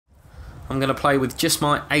I'm going to play with just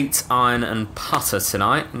my 8-iron and putter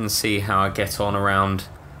tonight and see how I get on around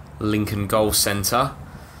Lincoln Golf Centre.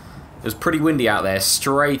 It was pretty windy out there,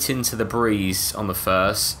 straight into the breeze on the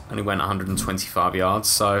first. Only went 125 yards,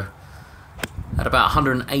 so at about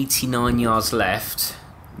 189 yards left.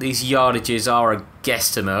 These yardages are a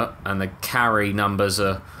guesstimate, and the carry numbers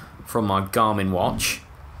are from my Garmin watch.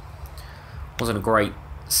 Wasn't a great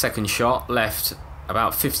second shot, left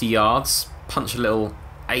about 50 yards, punched a little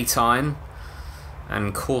 8-iron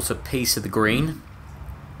and caught a piece of the green.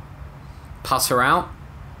 Putter out,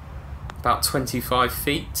 about 25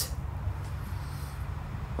 feet.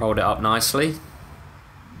 Rolled it up nicely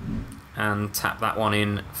and tapped that one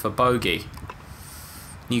in for bogey.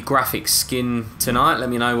 New graphic skin tonight, let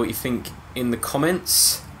me know what you think in the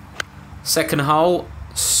comments. Second hole,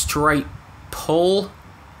 straight pull.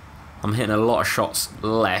 I'm hitting a lot of shots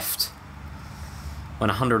left.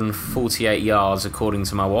 Went 148 yards according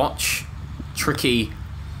to my watch. Tricky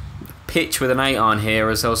pitch with an 8-iron here,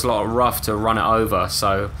 as there was a lot of rough to run it over,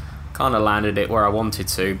 so kind of landed it where I wanted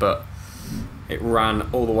to, but it ran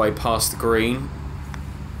all the way past the green.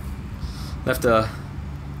 Left a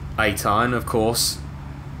 8-iron, of course.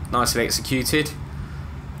 Nicely executed.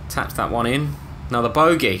 Tapped that one in. Another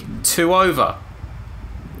bogey. 2 over.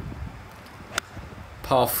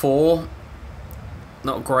 Par 4.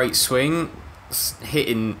 Not a great swing.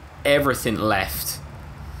 Hitting everything left.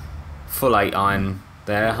 Full 8-iron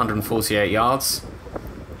there. 148 yards.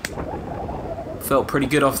 Felt pretty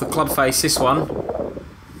good off the club face, this one.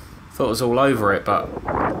 Thought it was all over it, but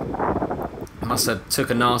must have took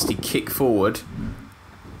a nasty kick forward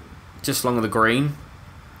just along the green.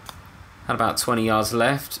 Had about 20 yards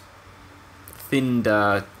left. Thinned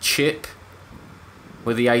chip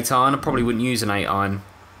with the 8-iron. I probably wouldn't use an 8-iron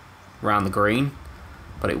around the green,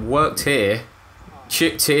 but it worked here.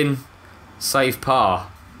 Chipped in, saved par.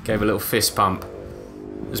 Gave a little fist pump.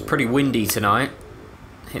 It was pretty windy tonight.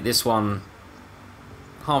 Hit this one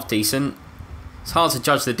half decent. It's hard to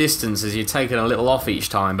judge the distance as you're taking a little off each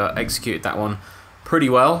time, but executed that one pretty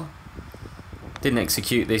well. Didn't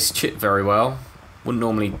execute this chip very well. Wouldn't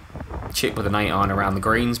normally chip with an 8-iron around the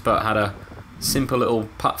greens, but had a simple little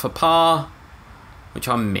putt for par, which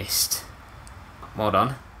I missed. Well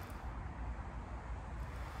done.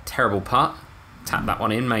 Terrible putt. Tapped that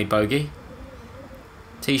one in, made bogey.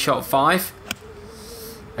 Tee shot 5.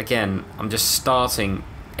 Again, I'm just starting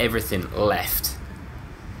everything left.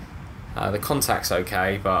 The contact's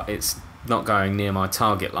okay, but it's not going near my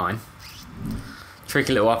target line.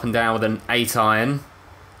 Tricky little up and down with an 8-iron,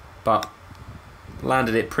 but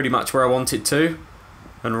landed it pretty much where I wanted to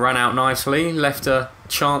and ran out nicely. Left a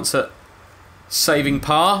chance at saving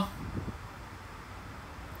par,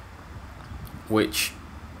 which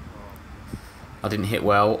I didn't hit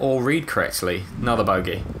well or read correctly. Another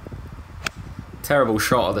bogey. Terrible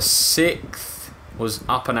shot of the 6th. Was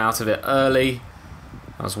up and out of it early.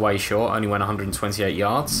 I was way short, only went 128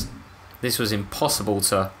 yards. This was impossible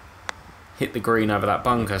to hit the green over that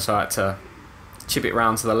bunker, so I had to chip it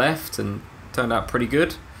round to the left, and turned out pretty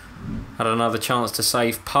good. Had another chance to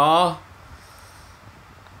save par,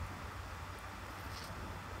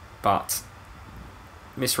 but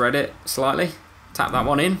misread it slightly. Tapped that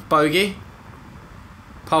one in, bogey.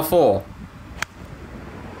 Par 4.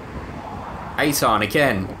 8-iron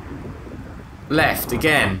again. Left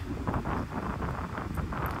again.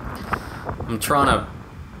 I'm trying to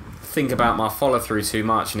think about my follow-through too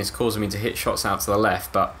much, and it's causing me to hit shots out to the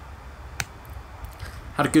left, but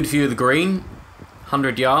had a good view of the green.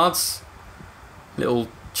 100 yards. Little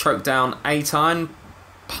choke down 8-iron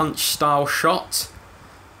punch style shot.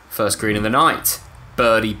 First green of the night.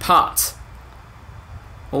 Birdie putt.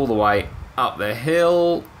 All the way up the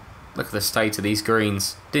hill. Look at the state of these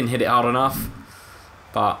greens. Didn't hit it hard enough,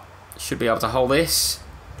 but should be able to hold this.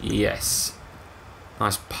 Yes.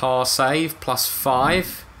 Nice par save,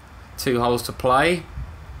 +5. 2 holes to play.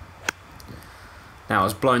 Now, it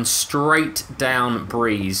was blown straight down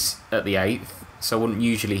breeze at the 8th, so I wouldn't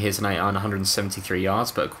usually hit an 8-iron 173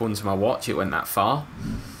 yards, but according to my watch, it went that far.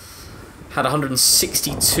 Had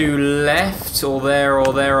 162 left, or there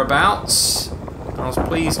or thereabouts. I was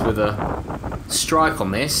pleased with a strike on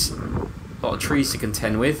this. A lot of trees to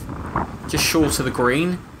contend with. Just short of the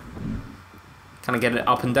green. Kind of getting it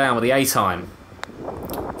up and down with the 8-iron.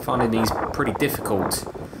 Finding these pretty difficult.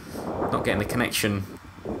 Not getting the connection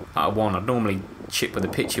that I want. I'd normally chip with a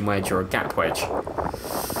pitching wedge or a gap wedge.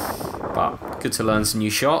 But good to learn some new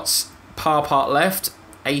shots. Par part left.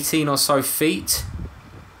 18 or so feet.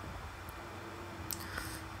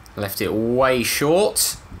 Left it way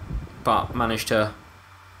short, but managed to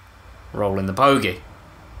roll in the bogey.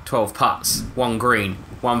 12 putts, 1 green,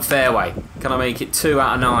 1 fairway. Can I make it 2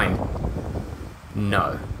 out of 9?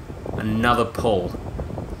 No. Another pull.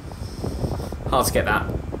 Hard to get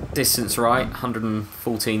that distance right.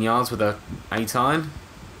 114 yards with a 8-iron.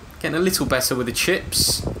 Getting a little better with the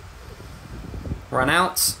chips. Ran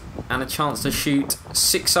out and a chance to shoot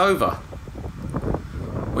 6 over,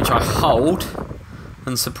 which I hold,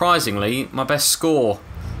 and surprisingly my best score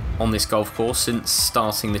on this golf course since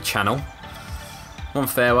starting the channel. 1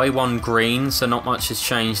 fairway, 1 green, so not much has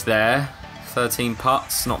changed there. 13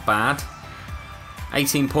 putts, not bad.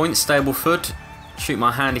 18 points, Stableford. Shoot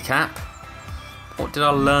my handicap. What did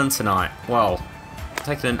I learn tonight? Well,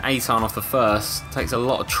 taking an 8-iron off the first takes a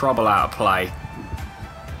lot of trouble out of play.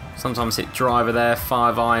 Sometimes hit driver there,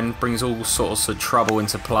 5-iron brings all sorts of trouble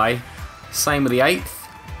into play. Same with the 8th.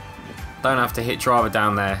 Don't have to hit driver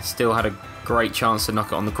down there. Still had a great chance to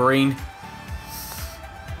knock it on the green.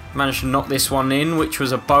 Managed to knock this one in, which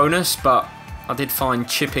was a bonus, but I did find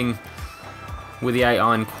chipping with the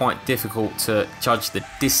 8-iron quite difficult to judge the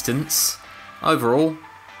distance. Overall,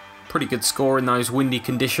 pretty good score in those windy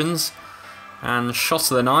conditions. And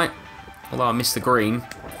shot of the night, although I missed the green,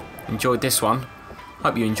 enjoyed this one.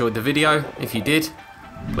 Hope you enjoyed the video. If you did,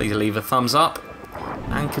 please leave a thumbs up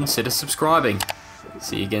and consider subscribing.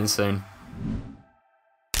 See you again soon.